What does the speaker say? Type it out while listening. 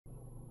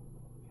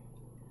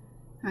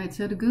All right,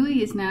 so the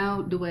GUI is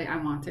now the way I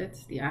want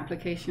it. The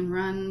application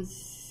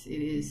runs,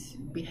 it is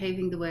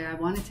behaving the way I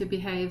want it to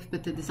behave,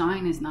 but the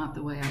design is not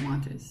the way I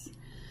want it.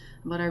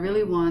 What I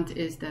really want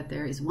is that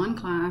there is one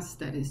class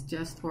that is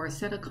just, or a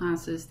set of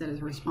classes that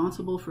is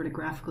responsible for the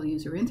graphical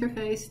user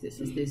interface.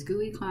 This is this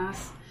GUI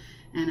class.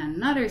 And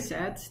another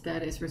set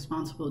that is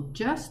responsible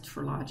just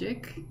for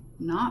logic,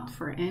 not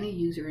for any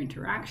user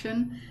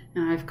interaction.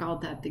 And I've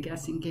called that the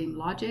guessing game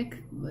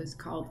logic. It was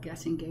called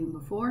guessing game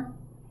before.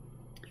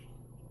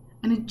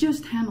 And it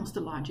just handles the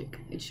logic.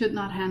 It should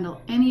not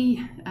handle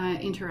any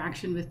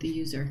interaction with the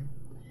user.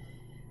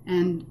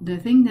 And the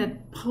thing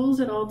that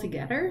pulls it all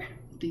together,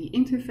 the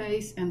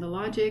interface and the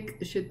logic,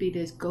 should be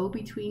this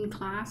go-between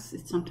class.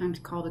 It's sometimes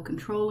called a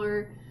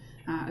controller,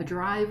 a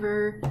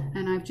driver,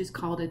 and I've just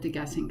called it the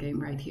guessing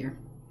game right here.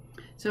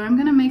 So I'm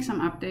going to make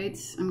some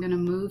updates. I'm going to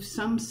move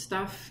some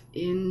stuff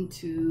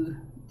into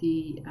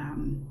the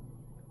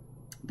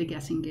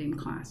guessing game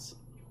class.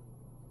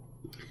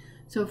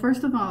 So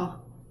first of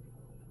all,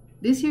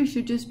 this here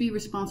should just be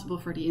responsible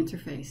for the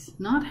interface,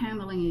 not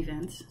handling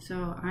events.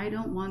 So I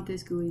don't want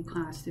this GUI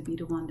class to be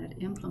the one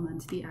that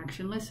implements the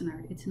action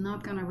listener. It's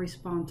not going to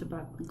respond to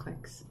button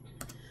clicks.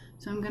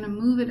 So I'm going to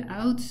move it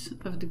out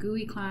of the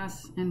GUI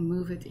class and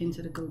move it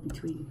into the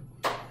go-between.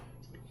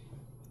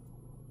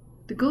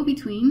 The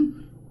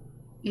go-between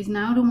is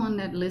now the one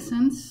that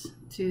listens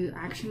to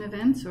action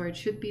events, or it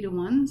should be the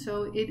one.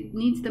 So it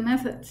needs the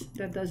method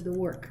that does the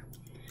work.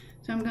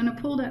 So I'm going to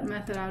pull that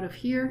method out of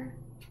here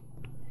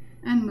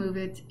and move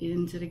it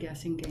into the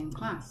guessing game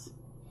class.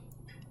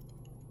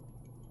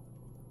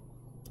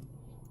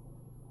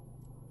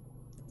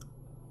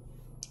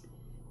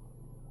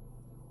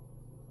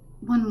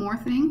 One more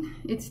thing,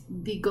 it's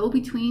the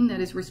go-between that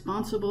is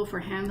responsible for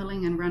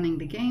handling and running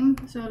the game.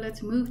 So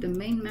let's move the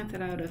main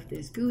method out of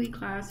this GUI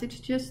class. It's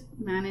just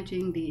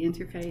managing the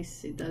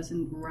interface. It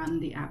doesn't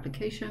run the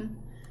application.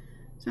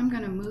 So I'm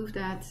going to move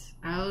that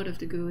out of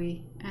the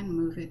GUI and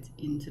move it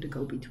into the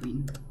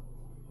go-between.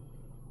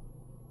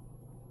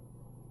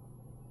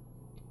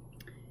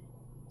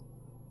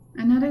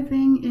 Another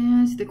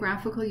thing is the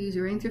graphical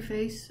user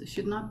interface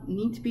should not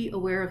need to be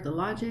aware of the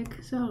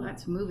logic. So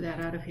let's move that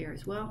out of here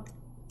as well.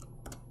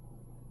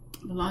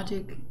 The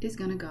logic is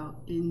going to go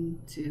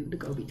into the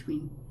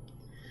go-between.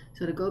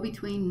 So the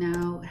go-between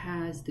now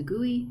has the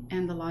GUI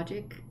and the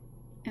logic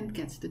and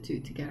gets the two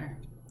together.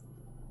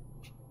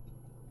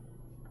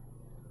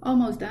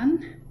 Almost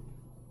done.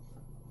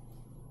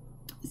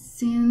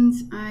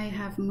 Since I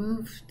have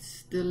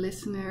moved the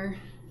listener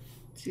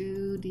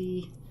to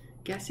the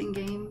guessing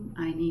game,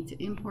 I need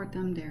to import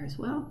them there as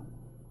well.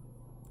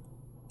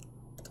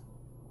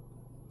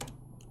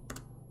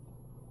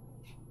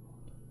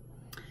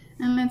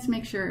 And let's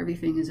make sure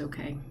everything is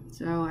okay.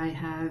 So I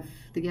have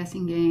the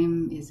guessing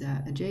game is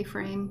a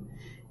JFrame.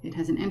 It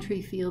has an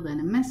entry field and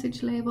a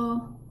message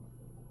label.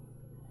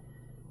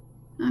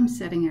 I'm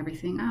setting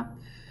everything up.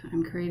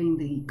 I'm creating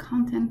the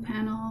content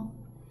panel.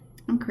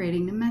 I'm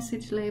creating the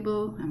message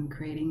label. I'm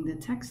creating the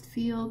text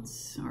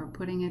fields or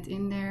putting it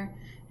in there.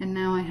 And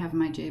now I have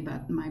my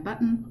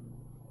button.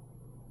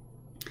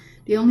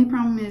 The only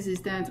problem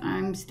is that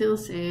I'm still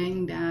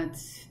saying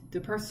that the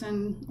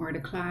person or the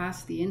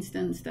class, the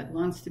instance that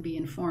wants to be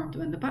informed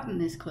when the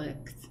button is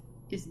clicked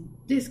is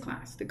this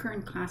class, the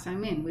current class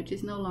I'm in, which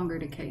is no longer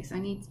the case. I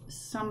need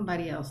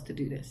somebody else to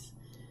do this.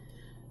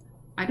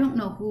 I don't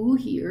know who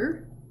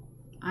here.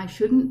 I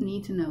shouldn't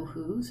need to know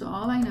who. So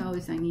all I know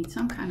is I need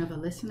some kind of a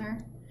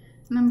listener.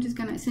 And I'm just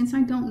gonna, since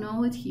I don't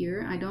know it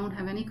here, I don't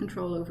have any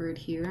control over it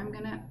here, I'm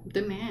gonna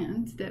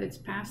demand that it's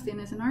passed in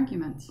as an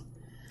argument.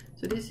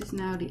 So this is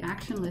now the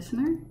action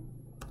listener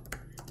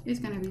is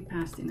gonna be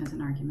passed in as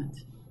an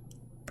argument.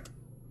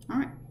 All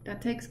right,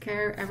 that takes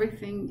care,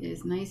 everything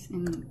is nice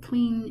and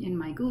clean in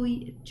my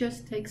GUI. It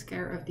just takes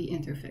care of the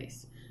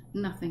interface,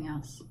 nothing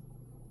else.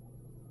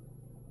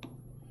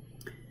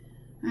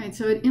 All right,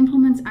 so it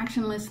implements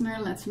action listener.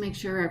 Let's make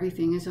sure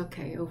everything is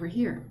okay over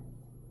here.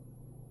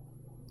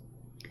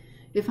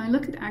 If I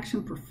look at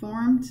action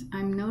performed,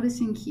 I'm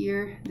noticing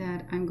here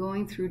that I'm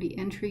going through the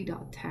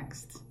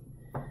entry.txt.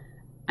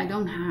 I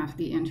don't have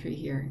the entry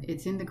here.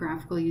 It's in the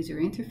graphical user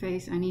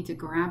interface. I need to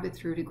grab it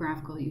through the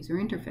graphical user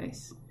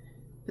interface.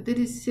 But it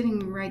is sitting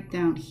right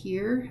down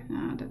here.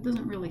 That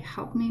doesn't really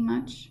help me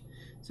much.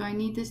 So I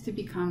need this to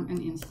become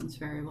an instance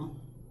variable.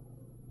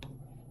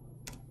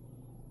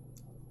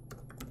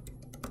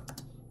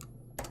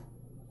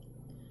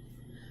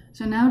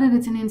 So now that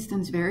it's an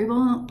instance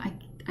variable,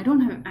 I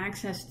don't have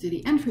access to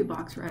the entry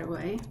box right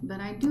away,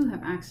 but I do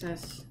have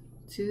access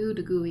to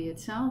the GUI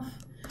itself.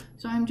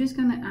 So I'm just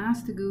going to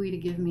ask the GUI to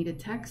give me the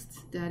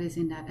text that is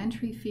in that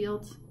entry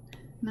field,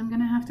 and I'm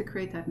going to have to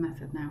create that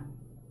method now.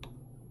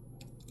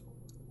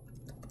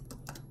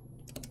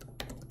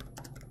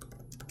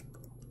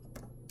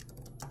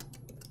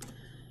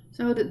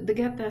 So the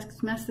get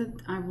text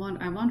method I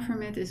want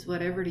from it is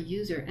whatever the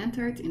user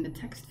entered in the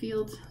text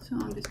field. So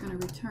I'm just going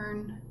to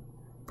return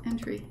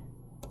entry.getText.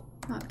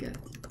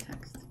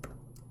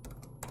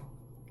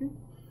 Okay.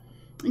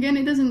 Again,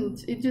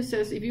 it just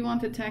says if you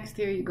want the text,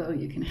 here you go,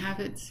 you can have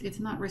it. It's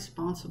not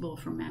responsible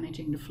for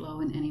managing the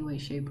flow in any way,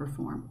 shape, or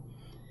form.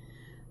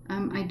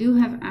 I do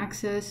have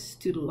access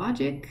to the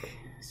logic,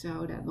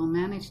 so that will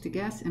manage the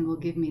guess and will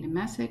give me the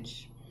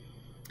message.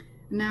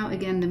 Now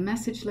again, the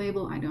message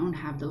label, I don't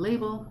have the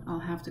label. I'll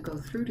have to go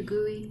through the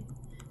GUI,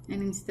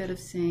 and instead of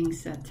saying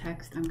set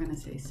text, I'm going to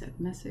say set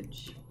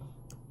message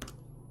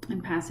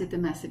and pass it the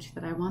message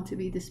that I want to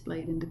be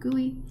displayed in the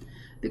GUI.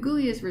 The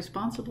GUI is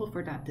responsible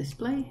for that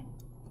display.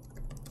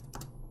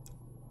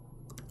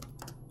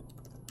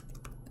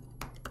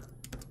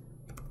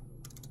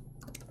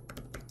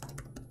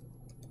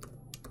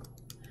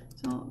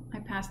 So I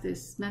pass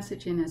this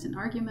message in as an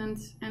argument,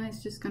 and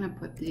it's just going to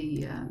put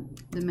the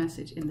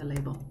message in the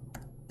label.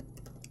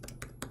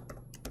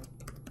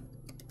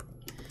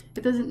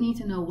 It doesn't need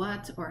to know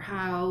what or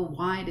how,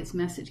 why this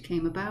message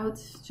came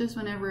about. Just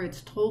whenever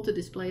it's told to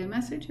display a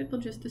message, it will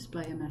just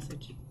display a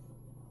message.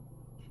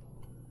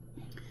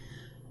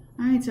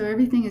 Alright, so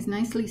everything is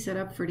nicely set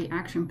up for the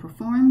action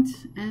performed,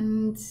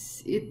 and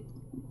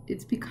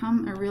it's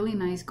become a really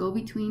nice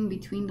go-between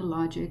between the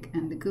logic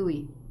and the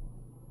GUI.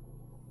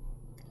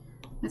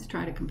 Let's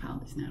try to compile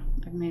this now.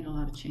 I've made a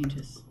lot of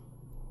changes.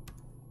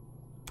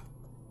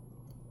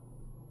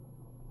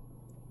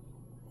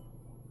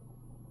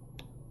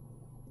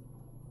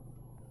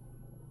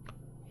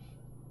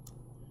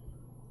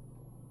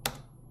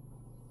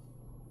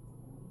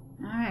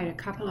 Alright, a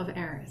couple of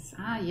errors.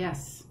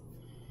 Yes.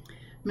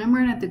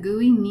 Remember that the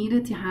GUI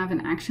needed to have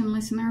an action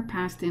listener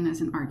passed in as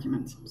an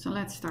argument. So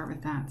let's start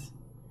with that.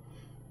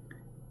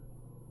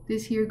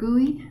 This here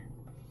GUI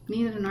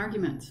needed an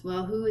argument.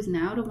 Well, who is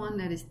now the one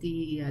that is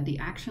the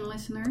action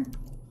listener?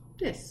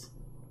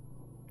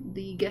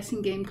 The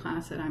guessing game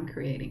class that I'm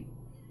creating.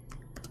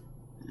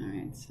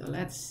 Alright, so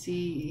let's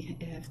see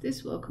if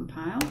this will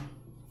compile.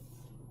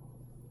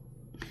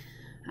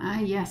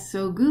 Yes,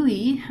 so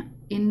GUI,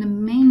 in the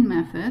main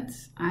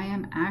methods, I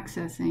am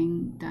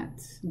accessing that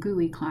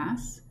GUI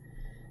class.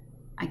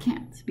 I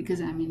can't,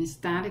 because I'm in a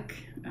static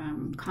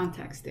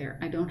context there.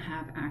 I don't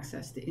have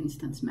access to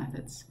instance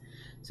methods.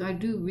 So I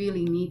do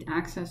really need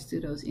access to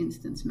those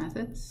instance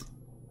methods.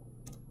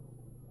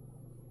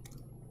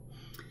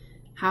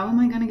 How am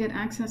I going to get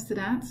access to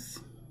that?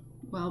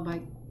 Well,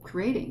 by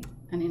creating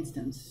an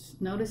instance.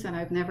 Notice that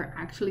I've never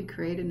actually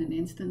created an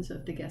instance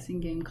of the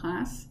guessing game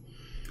class.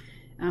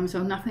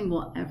 So nothing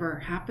will ever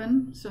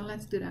happen. So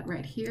let's do that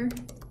right here.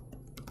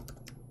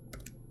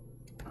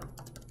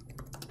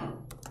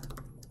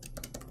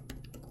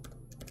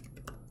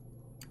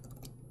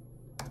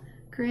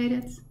 Create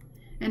it.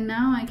 And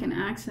now I can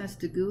access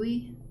the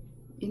GUI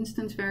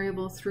instance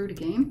variable through the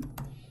game.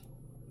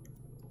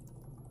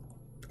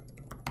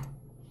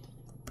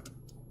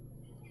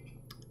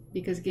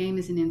 Because game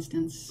is an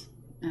instance,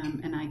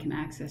 and I can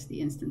access the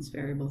instance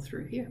variable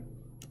through here.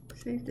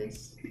 Save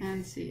this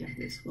and see if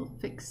this will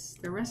fix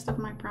the rest of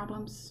my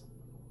problems.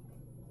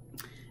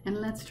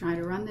 And let's try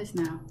to run this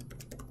now.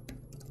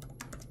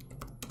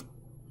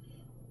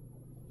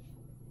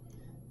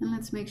 And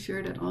let's make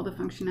sure that all the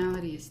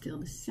functionality is still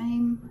the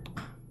same.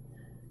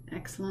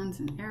 Excellent,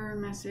 an error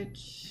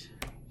message.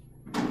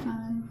 5,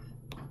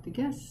 the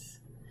guess.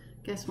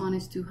 Guess 1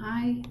 is too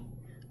high.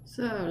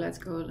 So let's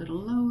go a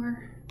little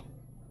lower.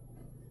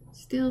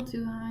 Still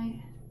too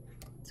high.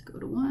 Let's go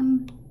to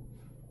 1.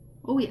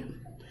 Oh yeah.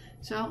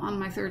 So on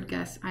my third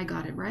guess, I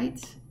got it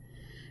right.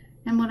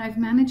 And what I've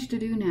managed to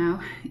do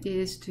now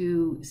is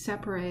to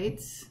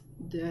separate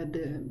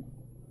the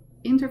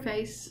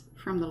interface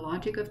from the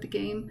logic of the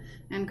game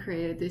and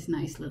create this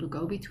nice little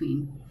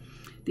go-between.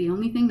 The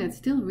only thing that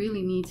still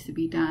really needs to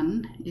be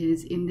done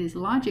is in this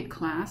logic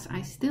class,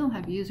 I still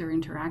have user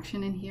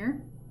interaction in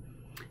here,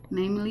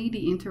 namely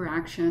the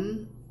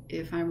interaction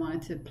if I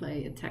wanted to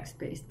play a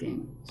text-based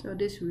game. So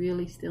this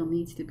really still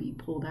needs to be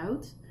pulled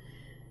out.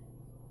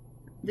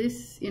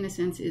 This, in a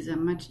sense, is a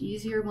much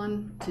easier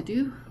one to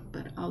do,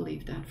 but I'll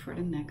leave that for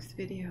the next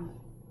video.